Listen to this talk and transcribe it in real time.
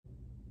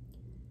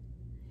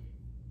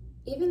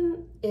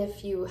Even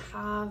if you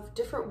have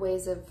different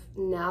ways of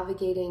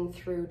navigating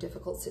through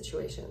difficult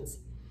situations,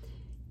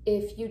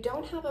 if you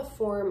don't have a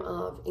form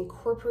of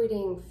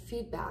incorporating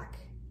feedback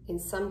in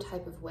some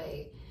type of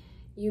way,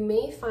 you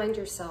may find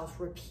yourself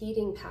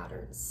repeating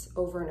patterns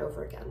over and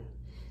over again.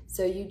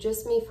 So you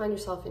just may find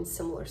yourself in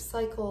similar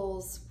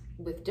cycles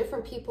with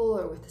different people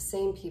or with the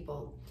same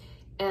people.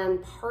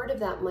 And part of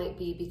that might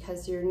be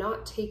because you're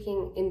not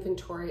taking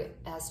inventory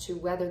as to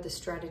whether the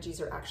strategies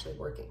are actually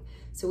working.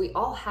 So we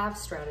all have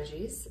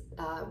strategies.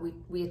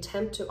 We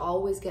attempt to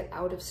always get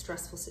out of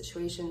stressful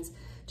situations,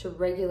 to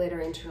regulate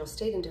our internal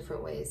state in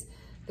different ways.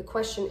 The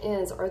question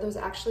is, are those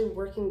actually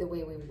working the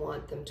way we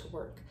want them to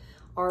work?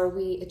 Are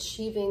we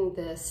achieving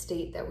the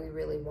state that we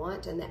really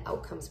want and the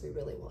outcomes we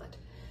really want?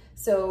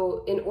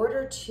 So in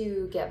order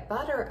to get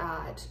better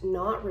at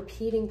not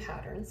repeating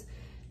patterns,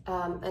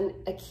 and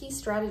a key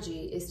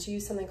strategy is to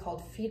use something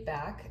called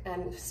feedback,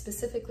 and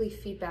specifically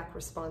feedback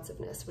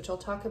responsiveness, which I'll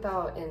talk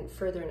about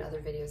further in other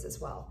videos as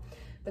well.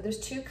 But there's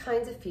two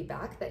kinds of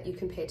feedback that you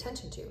can pay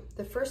attention to.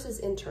 The first is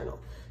internal.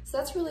 So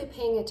that's really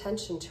paying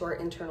attention to our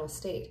internal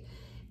state.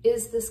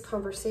 Is this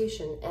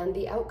conversation and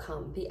the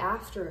outcome, the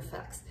after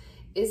effects,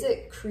 is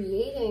it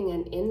creating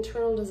an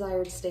internal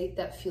desired state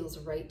that feels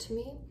right to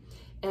me?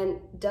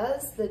 And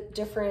does the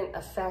different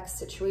effects,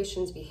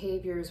 situations,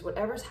 behaviors,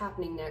 whatever's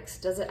happening next,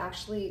 does it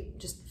actually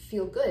just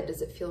feel good?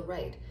 Does it feel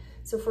right?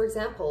 So for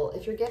example,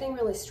 if you're getting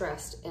really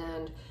stressed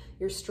and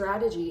your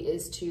strategy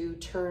is to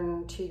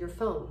turn to your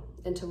phone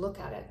and to look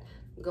at it,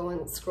 go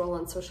and scroll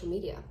on social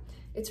media,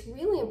 it's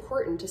really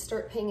important to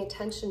start paying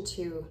attention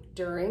to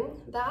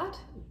during that,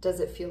 does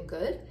it feel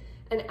good?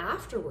 And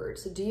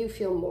afterwards, do you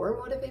feel more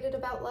motivated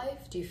about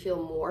life? Do you feel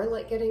more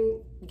like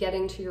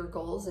getting to your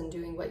goals and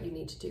doing what you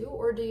need to do?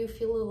 Or do you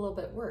feel a little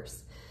bit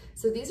worse?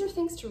 So these are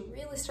things to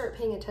really start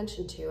paying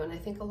attention to. And I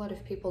think a lot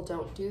of people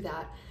don't do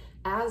that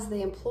as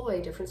they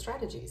employ different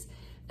strategies.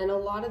 And a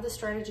lot of the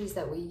strategies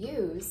that we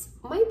use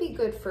might be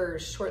good for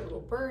short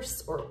little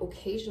bursts or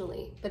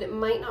occasionally, but it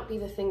might not be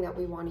the thing that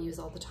we want to use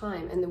all the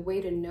time. And the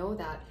way to know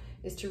that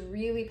is to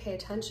really pay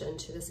attention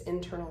to this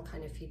internal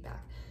kind of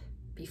feedback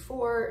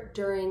before,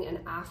 during, and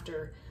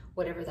after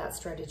whatever that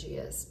strategy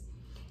is.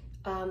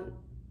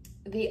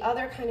 The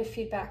other kind of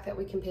feedback that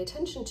we can pay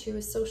attention to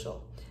is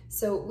social.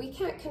 So we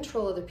can't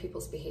control other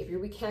people's behavior.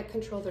 We can't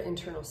control their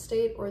internal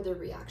state or their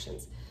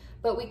reactions,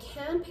 but we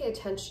can pay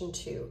attention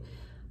to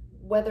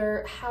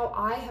whether how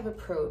I have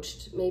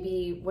approached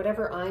maybe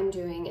whatever I'm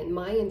doing in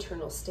my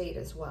internal state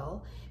as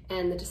well,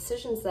 and the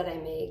decisions that I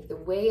make, the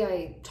way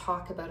I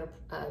talk about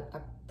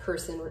a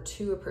person or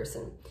to a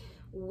person,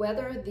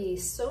 whether the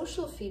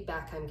social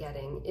feedback I'm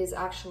getting is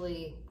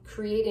actually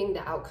creating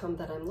the outcome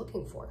that I'm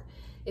looking for.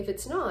 If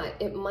it's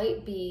not, it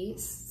might be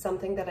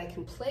something that I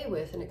can play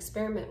with and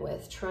experiment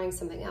with, trying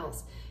something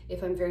else.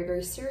 If I'm very,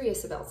 very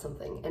serious about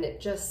something and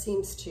it just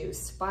seems to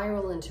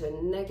spiral into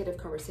a negative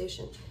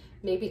conversation,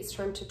 maybe it's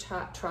time to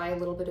try a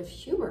little bit of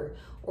humor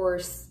or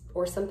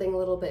something a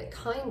little bit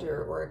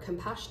kinder or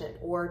compassionate,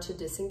 or to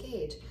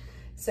disengage.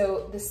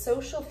 So the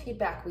social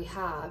feedback we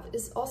have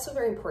is also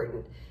very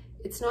important.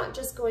 It's not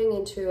just going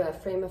into a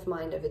frame of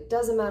mind of it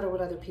doesn't matter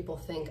what other people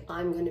think,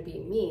 I'm going to be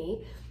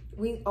me.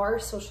 We are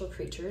social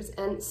creatures,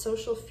 and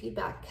social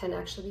feedback can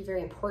actually be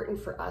very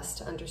important for us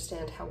to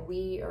understand how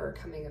we are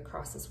coming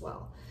across as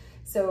well.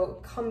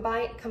 So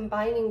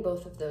combining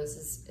both of those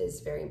is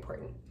very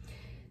important.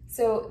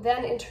 So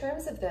then in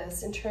terms of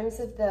this, in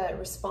terms of the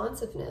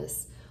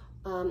responsiveness,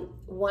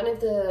 one of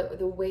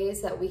the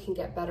ways that we can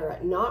get better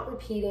at not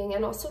repeating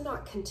and also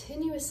not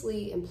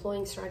continuously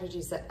employing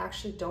strategies that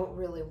actually don't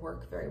really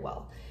work very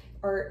well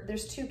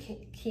there's two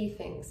key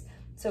things.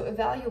 So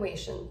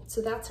evaluation,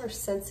 so that's our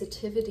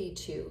sensitivity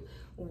to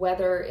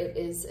whether it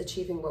is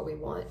achieving what we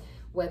want,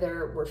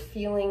 whether we're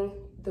feeling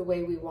the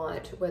way we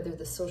want, whether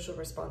the social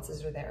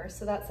responses are there.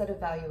 So that's that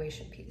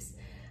evaluation piece.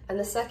 And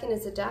the second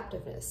is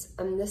adaptiveness.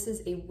 And this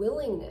is a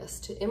willingness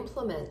to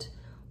implement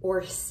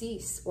or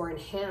cease or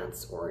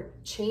enhance or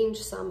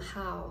change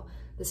somehow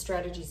the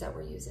strategies that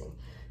we're using.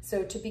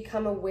 So to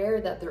become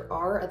aware that there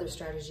are other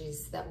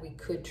strategies that we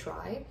could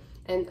try,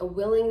 and a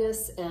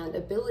willingness and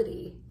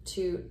ability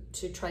to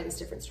try these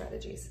different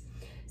strategies.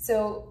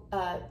 So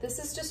this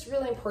is just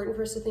really important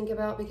for us to think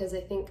about, because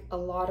I think a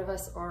lot of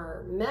us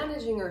are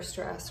managing our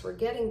stress, we're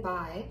getting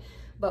by,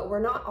 but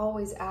we're not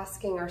always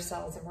asking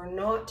ourselves, and we're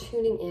not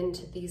tuning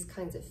into these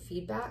kinds of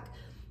feedback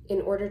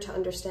in order to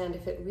understand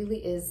if it really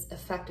is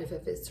effective,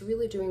 if it's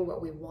really doing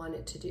what we want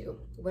it to do,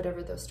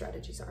 whatever those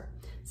strategies are.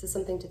 So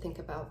something to think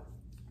about.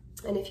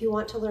 And if you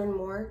want to learn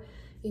more,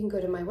 you can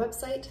go to my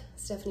website,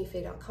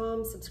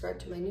 stephaniefay.com, subscribe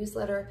to my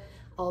newsletter.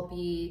 I'll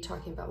be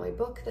talking about my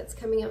book that's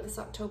coming out this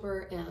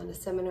October and a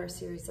seminar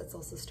series that's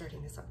also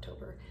starting this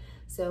October.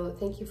 So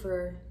thank you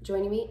for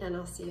joining me, and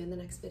I'll see you in the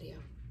next video.